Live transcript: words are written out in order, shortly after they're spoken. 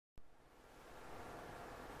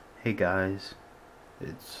Hey guys,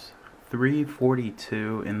 it's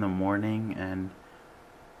 3:42 in the morning and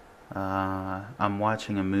I'm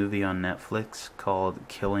watching a movie on Netflix called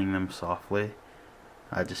Killing Them Softly.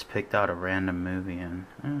 I just picked out a random movie and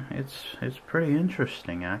it's pretty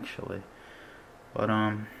interesting actually. But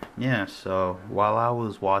yeah, so while I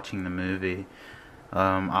was watching the movie,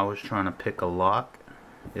 I was trying to pick a lock.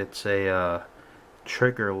 It's a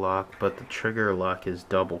trigger lock, but the trigger lock is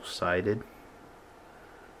double-sided.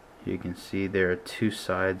 You can see there are two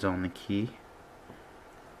sides on the key.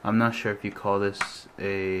 I'm not sure if you call this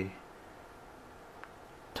a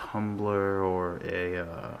tumbler or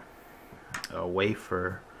a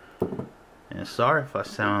wafer. And sorry if I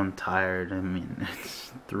sound tired. I mean,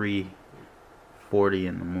 it's 3:40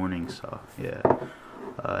 in the morning, so yeah.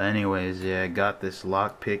 Anyways, yeah, I got this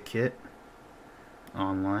lockpick kit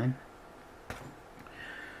online,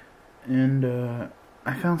 and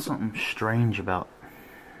I found something strange about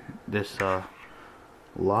this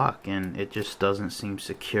lock, and it just doesn't seem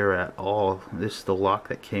secure at all. This is the lock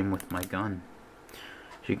that came with my gun.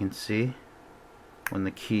 As you can see, when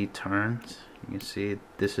the key turns, you can see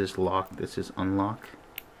this is lock, this is unlock.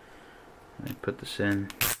 And I put this in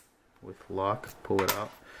with lock, pull it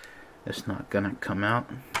out. It's not gonna come out.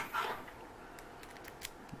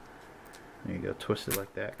 There you go, twist it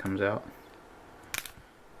like that, comes out.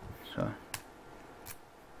 So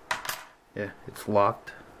yeah, it's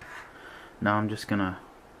locked. Now I'm just gonna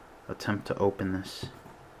attempt to open this.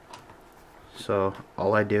 So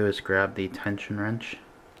all I do is grab the tension wrench,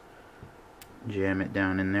 jam it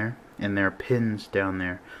down in there, and there are pins down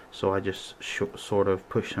there. So I just sort of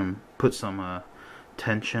put some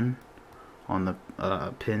tension on the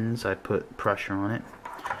pins. I put pressure on it.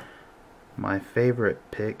 My favorite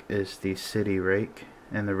pick is the city rake,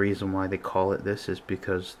 and the reason why they call it this is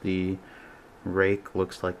because the rake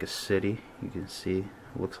looks like a city. You can see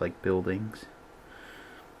it looks like buildings.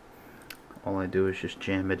 All I do is just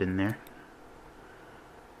jam it in there.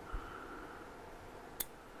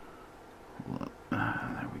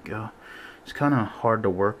 There we go. It's kind of hard to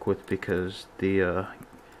work with because the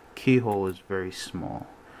keyhole is very small.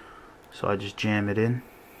 So I just jam it in.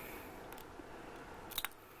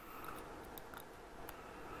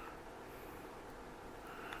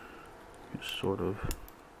 Just sort of.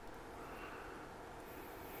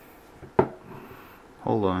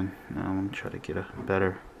 Hold on. Now I'm going to try to get a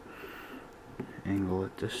better angle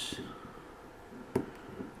at this.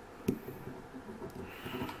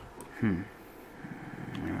 Alright.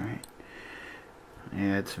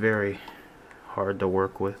 Yeah, it's very hard to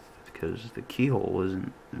work with because the keyhole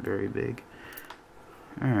isn't very big.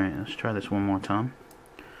 Alright, let's try this one more time.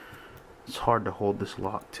 It's hard to hold this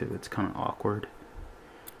lock too. It's kind of awkward.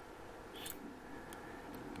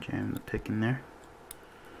 Jam the pick in there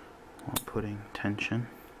while putting tension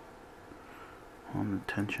on the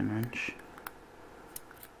tension wrench.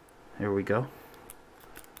 There we go.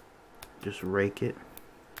 Just rake it.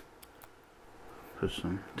 Put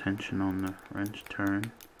some tension on the wrench,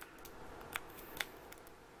 turn.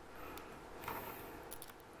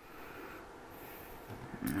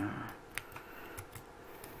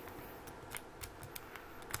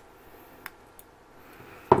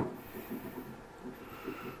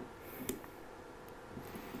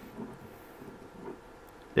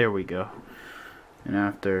 There we go. And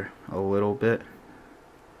after a little bit,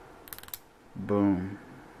 boom,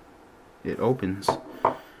 it opens.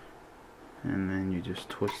 And then you just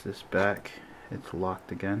twist this back, it's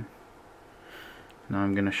locked again. Now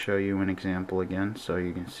I'm going to show you an example again so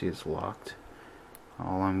you can see it's locked.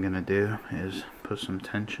 All I'm going to do is put some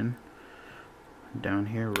tension down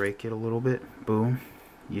here, rake it a little bit, boom,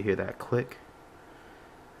 you hear that click,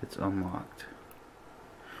 it's unlocked.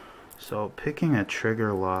 So picking a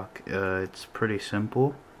trigger lock, it's pretty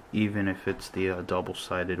simple, even if it's the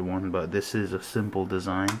double-sided one, but this is a simple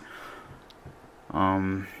design.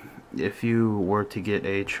 If you were to get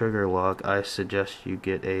a trigger lock, I suggest you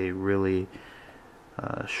get a really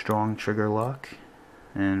strong trigger lock.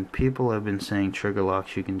 And people have been saying trigger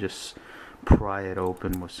locks, you can just pry it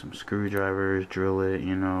open with some screwdrivers, drill it,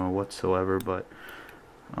 you know, whatsoever. But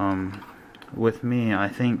with me, I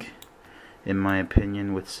think, in my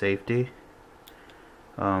opinion, with safety,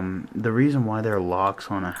 the reason why there are locks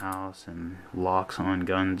on a house and locks on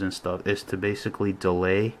guns and stuff is to basically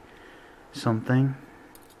delay something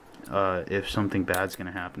if something bad's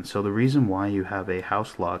gonna happen. So the reason why you have a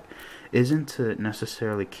house lock isn't to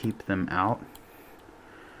necessarily keep them out,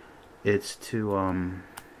 it's to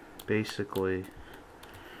basically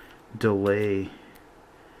delay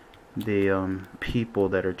the people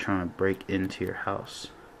that are trying to break into your house.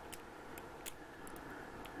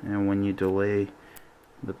 And when you delay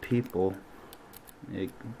the people.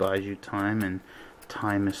 It buys you time, and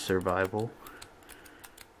time is survival,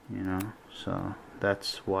 you know. So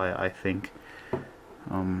that's why I think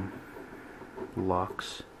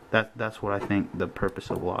locks, that's what I think the purpose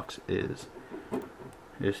of locks is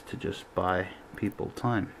to just buy people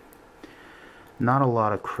time. Not a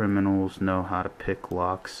lot of criminals know how to pick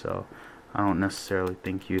locks, so I don't necessarily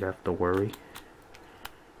think you'd have to worry.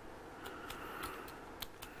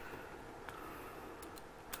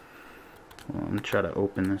 Well, I'm gonna try to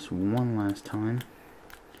open this one last time.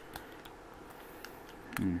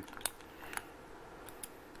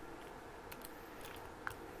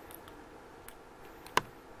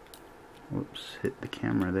 Whoops, hit the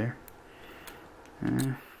camera there.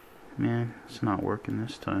 Man, it's not working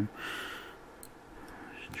this time.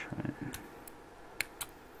 Let's try it.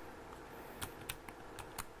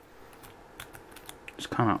 It's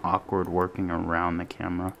kind of awkward working around the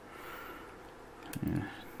camera. Yeah,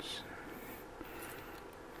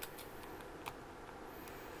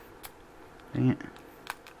 dang it.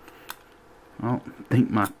 Oh, I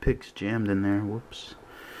think my pick's jammed in there. Whoops.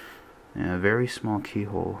 Yeah, very small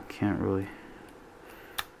keyhole. Can't really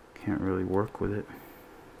work with it.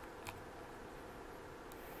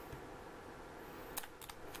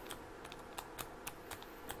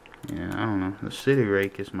 Yeah, I don't know. The City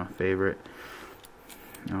Rake is my favorite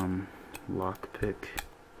lock pick.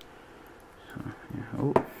 So, yeah.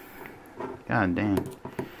 Oh, god dang.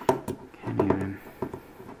 Can't even.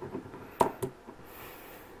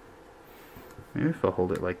 Maybe if I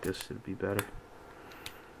hold it like this, it'd be better.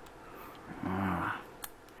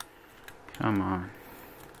 Come on.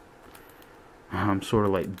 I'm sort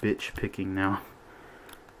of like bitch picking now.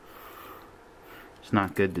 It's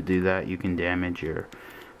not good to do that. You can damage your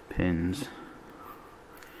pins.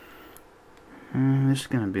 This is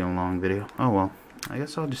gonna be a long video. Oh well, I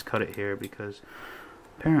guess I'll just cut it here because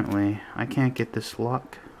apparently I can't get this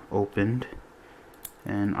lock opened,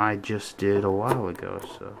 and I just did a while ago.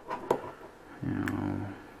 So, you know.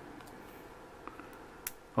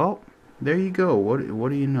 Oh, there you go. What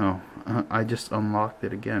do you know? I just unlocked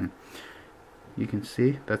it again. You can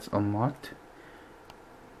see that's unlocked.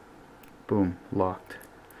 Boom, locked.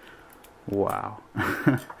 Wow.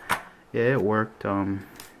 Yeah, it worked.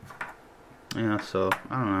 Yeah, so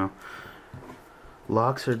I don't know.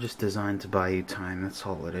 Locks are just designed to buy you time. That's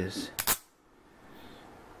all it is.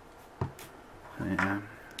 Yeah.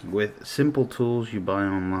 With simple tools you buy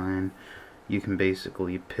online, you can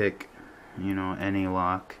basically pick, you know, any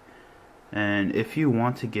lock. And if you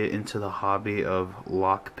want to get into the hobby of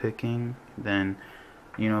lock picking, then,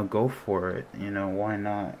 you know, go for it. You know, why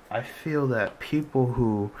not? I feel that people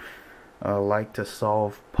who like to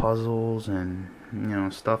solve puzzles and, you know,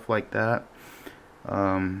 stuff like that,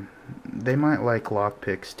 they might like lock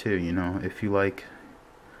picks too. You know, if you like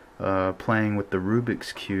playing with the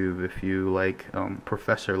Rubik's Cube, if you like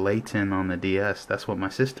Professor Layton on the DS, that's what my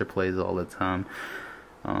sister plays all the time.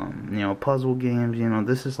 You know, puzzle games, you know,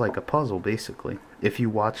 this is like a puzzle basically. If you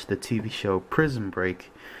watch the TV show Prison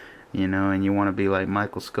Break, you know, and you want to be like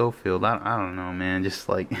Michael Scofield, I don't know, man, just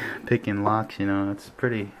like picking locks, you know, it's a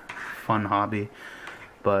pretty fun hobby.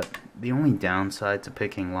 But the only downside to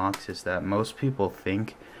picking locks is that most people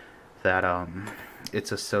think that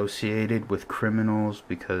it's associated with criminals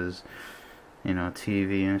because, you know,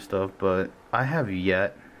 TV and stuff, but I have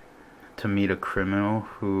yet to meet a criminal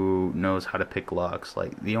who knows how to pick locks.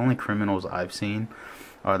 Like, the only criminals I've seen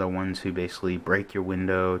are the ones who basically break your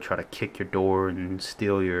window, try to kick your door and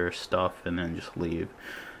steal your stuff and then just leave.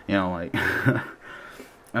 You know, like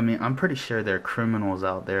I mean, I'm pretty sure there are criminals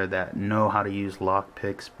out there that know how to use lock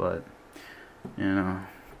picks, but you know,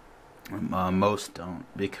 most don't,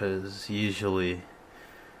 because usually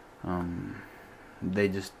they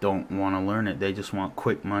just don't want to learn it. They just want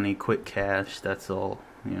quick money, quick cash, that's all,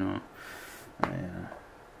 you know.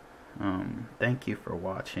 Thank you for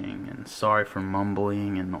watching, and sorry for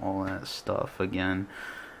mumbling and all that stuff again.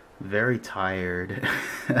 Very tired.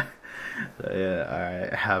 So yeah,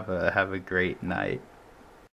 alright, have a great night.